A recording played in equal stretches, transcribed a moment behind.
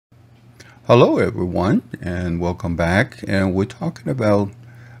Hello everyone and welcome back, and we're talking about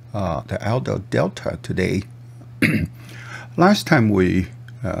the AdaDelta today. Last time we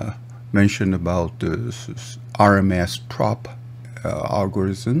mentioned about this RMSProp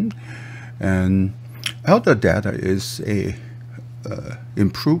algorithm, and AdaDelta is a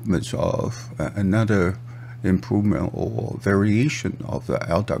improvement of another improvement or variation of the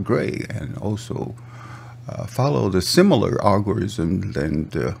AdaGray, and also follow the similar algorithm than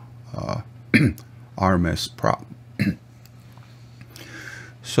the RMSProp.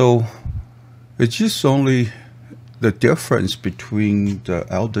 So it's just only the difference between the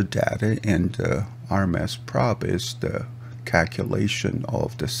AdaDelta and the RMSProp is the calculation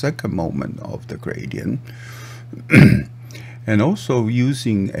of the second moment of the gradient, and also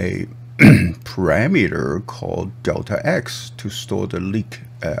using a parameter called delta x to store the leak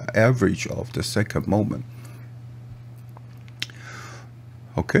average of the second moment.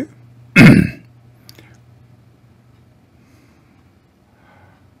 Okay.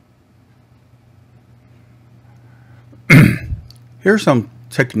 Here's some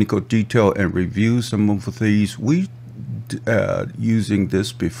technical detail and review some of these. We using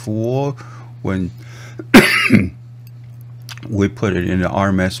this before when we put it in the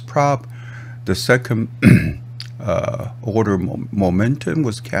RMSProp. The second order momentum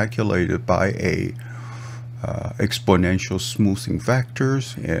was calculated by a exponential smoothing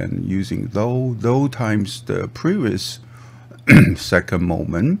factors, and using though times the previous second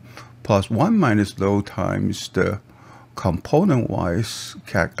moment plus 1 minus though times the component-wise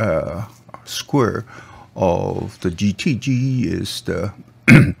square of the GT. G is the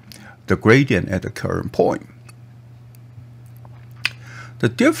the gradient at the current point. The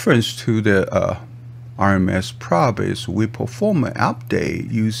difference to the RMSProp is we perform an update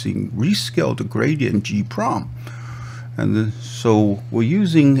using rescaled gradient GProm, and so we're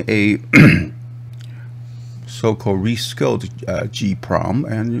using a so-called rescaled GProm,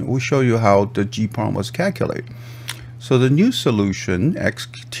 and we'll show you how the GProm was calculated. So the new solution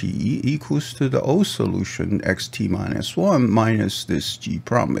xt equals to the old solution xt minus 1 minus this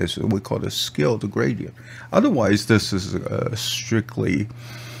GProm, is what we call the scaled gradient. Otherwise, this is strictly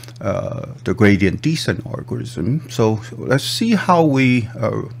the gradient descent algorithm. So let's see how we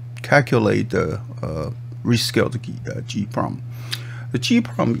calculate the rescaled GProm. The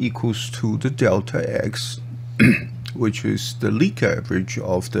GProm equals to the delta x, which is the leak average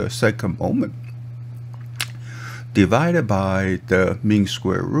of the second moment, divided by the mean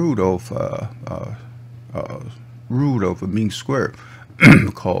square root of a mean square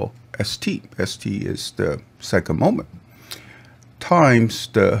called st. St is the second moment, times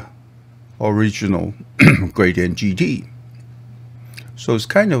the original gradient GD. So it's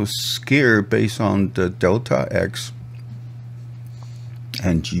kind of scared based on the delta x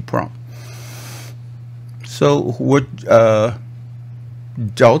and GProm. So what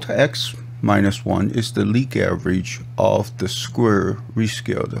delta x minus 1 is the leak average of the square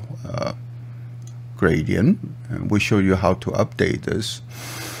rescaled gradient, and we show you how to update this.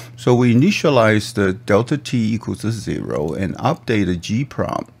 So we initialize the delta t equals to 0 and update the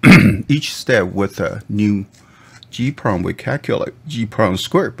GProm each step with a new GProm. We calculate GProm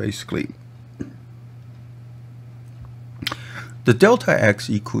squared basically. The delta x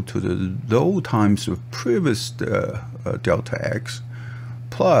equal to the low times the previous delta x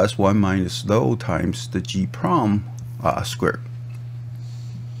plus 1 minus low times the GProm squared.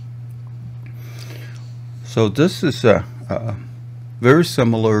 So this is very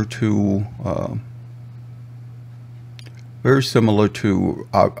similar to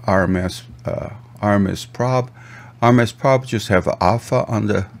RMSProp. RMSProp just have alpha on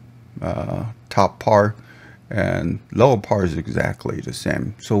the top part, and lower part is exactly the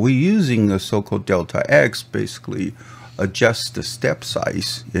same. So we're using the so-called delta x, basically adjust the step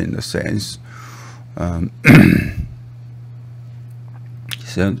size in a sense.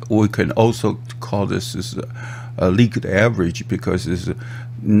 So we can also call this as a leaked average, because it's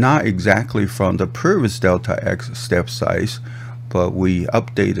not exactly from the previous delta x step size, but we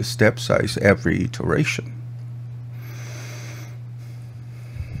update the step size every iteration.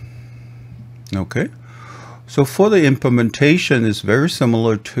 Okay. So for the implementation, it's very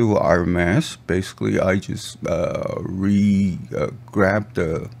similar to RMS. Basically, I just grab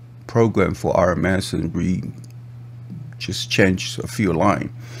the program for RMS and just change a few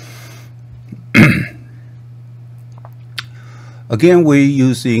lines. Again, we're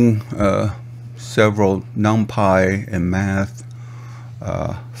using several NumPy and math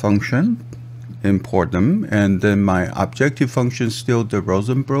function, import them, and then my objective function is still the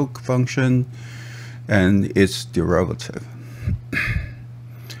Rosenbrock function and its derivative.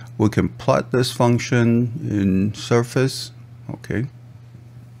 we can plot this function in surface, okay.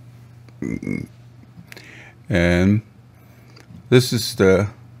 And this is the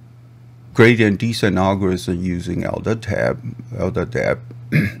gradient descent algorithm using AdaDelta.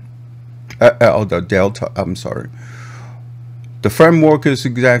 I'm sorry. The framework is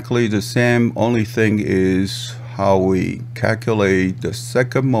exactly the same. Only thing is how we calculate the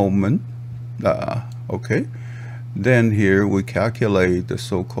second moment. Okay. Then here we calculate the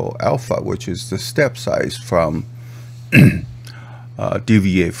so-called alpha, which is the step size from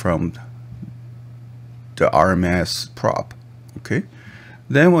deviate from the RMSProp. Okay.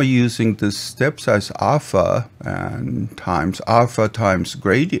 Then we're using this step size alpha and times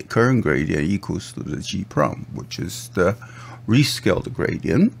gradient, current gradient equals to the G-prom, which is the rescaled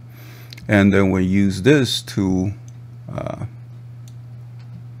gradient. And then we use this to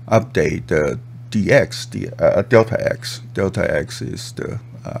update the dx, delta x. Delta x is the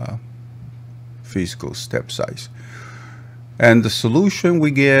physical step size. And the solution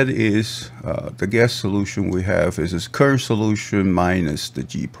we get is, the guess solution we have is this current solution minus the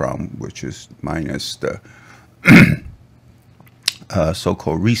G-prom, which is minus the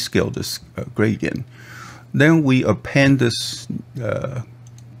so-called rescaled gradient. Then we append this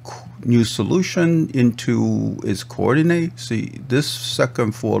new solution into its coordinate. See, this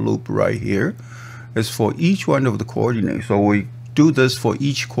second for loop right here is for each one of the coordinates. So we do this for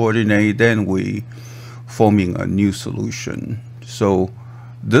each coordinate, then we forming a new solution. So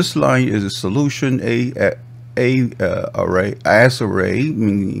this line is a solution array, as array,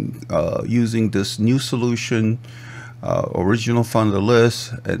 meaning using this new solution, original from the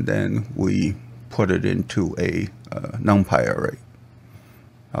list, and then we put it into a NumPy array.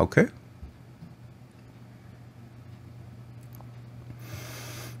 Okay.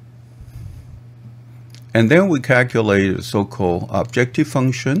 And then we calculate a so-called objective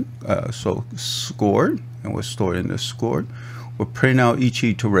function, so score, and we'll store in the score. We'll print out each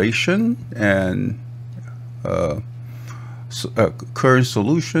iteration and current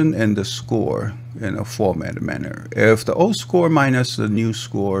solution and the score in a formatted manner. If the old score minus the new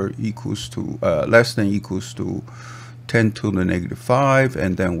score equals to less than equals to 10 to the negative 5,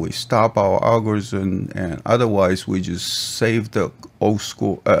 and then we stop our algorithm, and otherwise we just save the old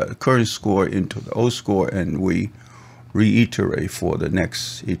score, current score into the old score, and we reiterate for the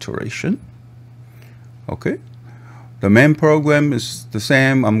next iteration. Okay, the main program is the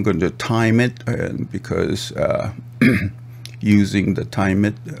same. I'm going to time it, because using the time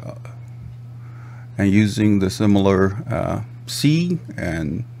it and using the similar C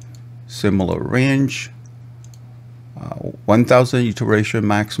and similar range, 1000 iteration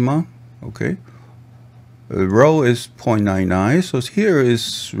maxima. Okay, the row is 0.99, so here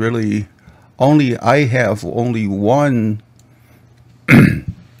is really only, I have only one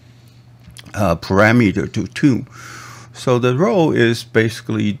parameter to tune. So the row is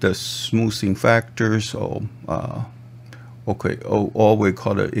basically the smoothing factors, or or we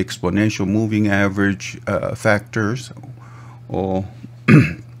call it exponential moving average factors, or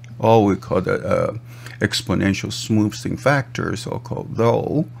we call it exponential smoothing factors, or called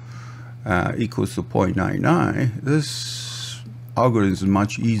rho, equals to 0.99. This algorithm is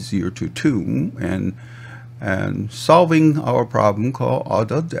much easier to tune, and solving our problem called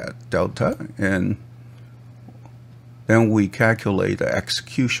AdaDelta, and then we calculate the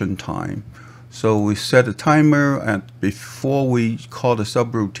execution time. So we set a timer, and before we call the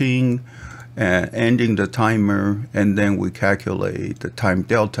subroutine, ending the timer, and then we calculate the time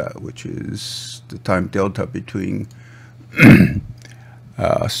delta, which is the time delta between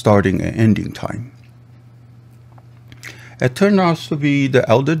starting and ending time. It turned out to be the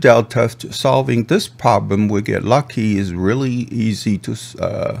AdaDelta. Solving this problem, we get lucky, is really easy to,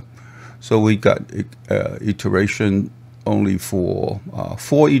 so we got iteration only for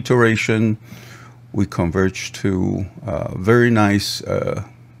 4 iteration. We converge to very nice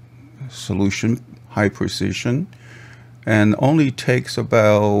solution, high precision, and only takes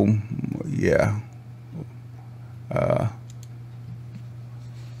about,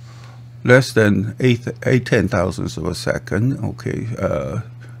 less than 8 thousandths of a second. Okay,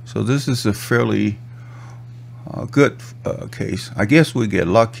 so this is a fairly good case. I guess we get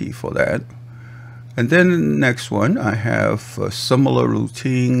lucky for that. And then the next one, I have a similar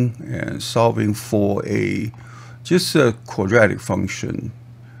routine and solving for just a quadratic function,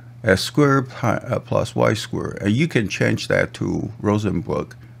 x squared plus y squared. And you can change that to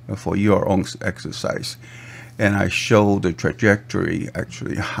Rosenberg for your own exercise. And I show the trajectory,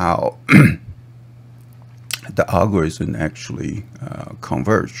 actually, how the algorithm actually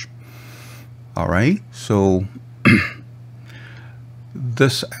converge. All right, so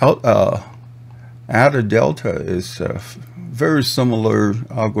this AdaDelta is a very similar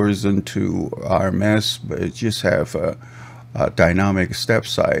algorithm to RMS, but it just have a dynamic step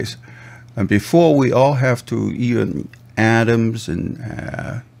size. And before we all have to even atoms and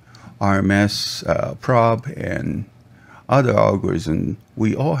RMSProp and other algorithms,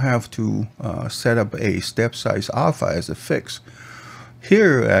 we all have to set up a step size alpha as a fix.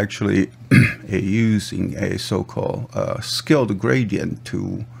 Here, actually, using a so-called scaled gradient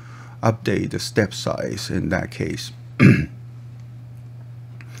to update the step size in that case.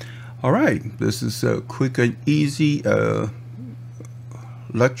 All right, this is a quick and easy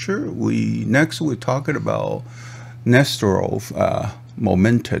lecture. Next we're talking about Nesterov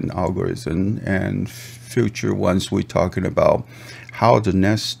momentum algorithm, and future ones we're talking about how the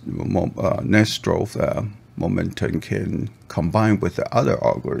Nesterov momentum can combine with the other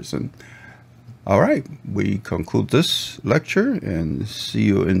algorithm. All right, we conclude this lecture and see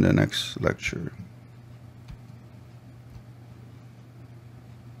you in the next lecture.